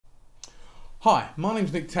Hi, my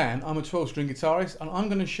name's Tann. I'm a 12-string guitarist and I'm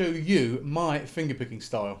going to show you my fingerpicking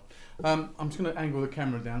style. I'm just going to angle the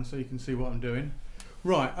camera down so you can see what I'm doing.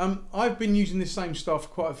 Right, I've been using this same style for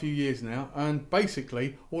quite a few years now, and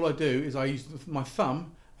basically all I do is I use my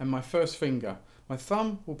thumb and my first finger. My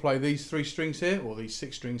thumb will play these 3 strings here, or these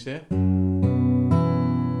 6 strings here, and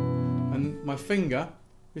my finger,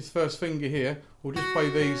 this first finger here, will just play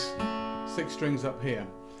these 6 strings up here.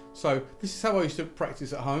 So this is how I used to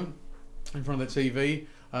practice at home in front of the TV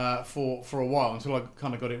for a while, until I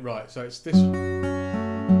kind of got it right. So it's this.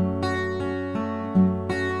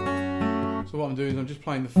 So what I'm doing is I'm just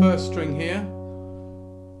playing the first string here,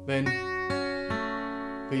 then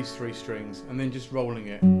these 3 strings, and then just rolling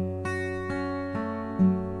it.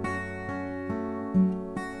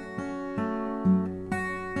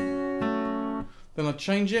 Then I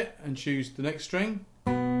change it and choose the next string,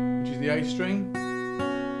 which is the A string.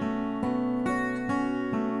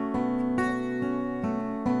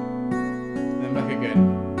 Then back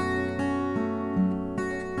again.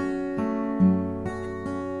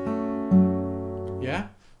 Yeah?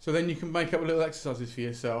 So then you can make up little exercises for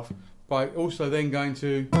yourself by also then going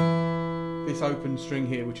to this open string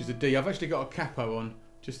here, which is a D. I've actually got a capo on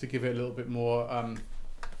just to give it a little bit more,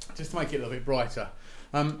 just to make it a little bit brighter.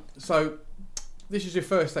 So this is your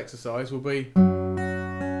first exercise, will be thumb,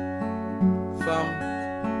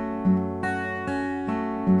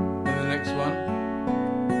 and the next one.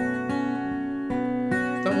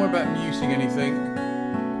 Don't worry about muting anything.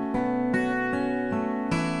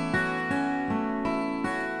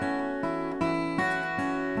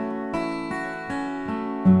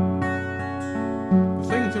 The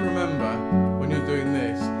thing to remember when you're doing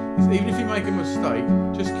this is, even if you make a mistake,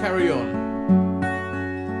 just carry on.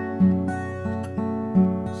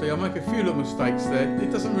 See, I'll make a few little mistakes there,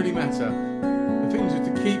 it doesn't really matter. The thing is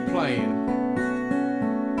to keep playing.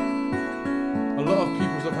 A lot of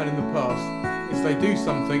pupils I've had in the past is they do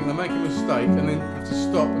something, they make a mistake and then have to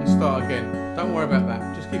stop and start again. Don't worry about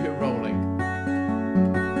that, just keep it rolling.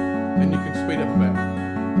 And you can speed up a bit.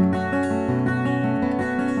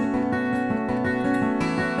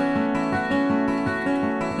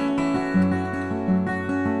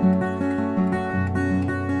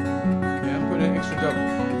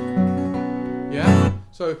 Yeah,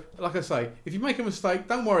 so like I say, if you make a mistake,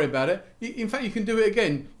 don't worry about it. In fact, you can do it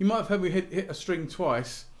again. You might have heard me hit a string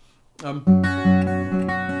twice. That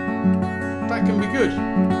can be good.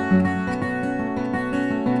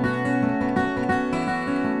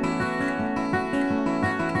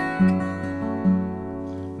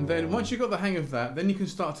 And then once you've got the hang of that, then you can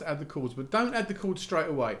start to add the chords. But don't add the chords straight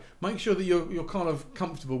away. Make sure that you're kind of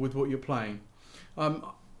comfortable with what you're playing.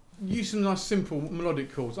 Use some nice simple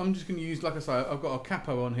melodic chords. I'm just going to use, like I say, I've got a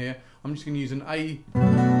capo on here. I'm just going to use an A7,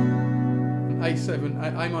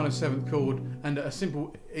 A minor 7th chord, and a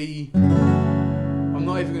simple E. I'm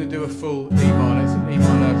not even going to do a full E minor. It's an E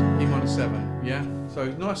minor 7. Yeah.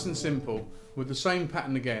 So nice and simple with the same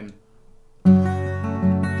pattern again.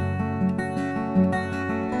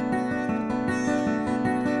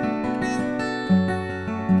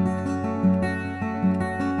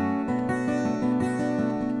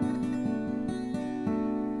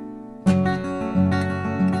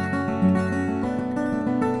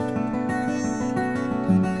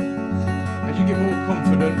 As you get more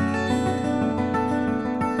confident,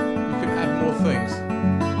 you can add more things.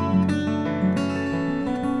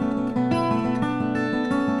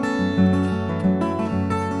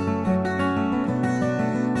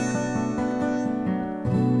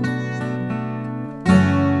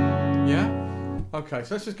 Yeah? Okay,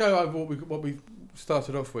 so let's just go over what we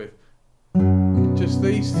started off with. Just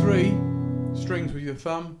these 3 strings with your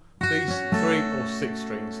thumb, these 3 or 6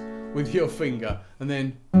 strings with your finger, and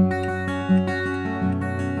then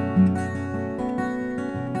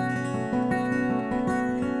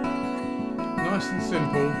nice and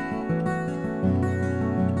simple.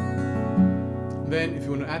 Then if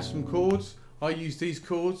you want to add some chords, I use these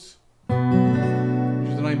chords, which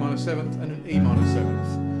is an A minor 7th and an E minor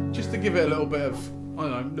 7th, just to give it a little bit of, I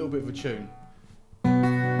don't know, a little bit of a tune.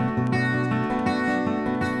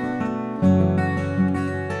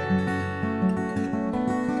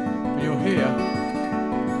 When you're here,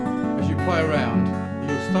 as you play around,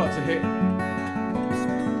 you'll start to hit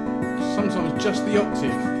sometimes just the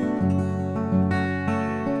octave.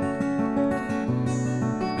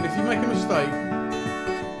 And if you make a mistake,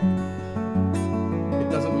 it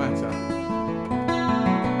doesn't matter.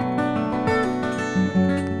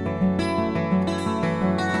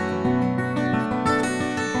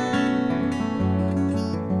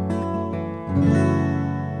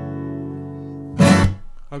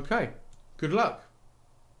 Okay, good luck.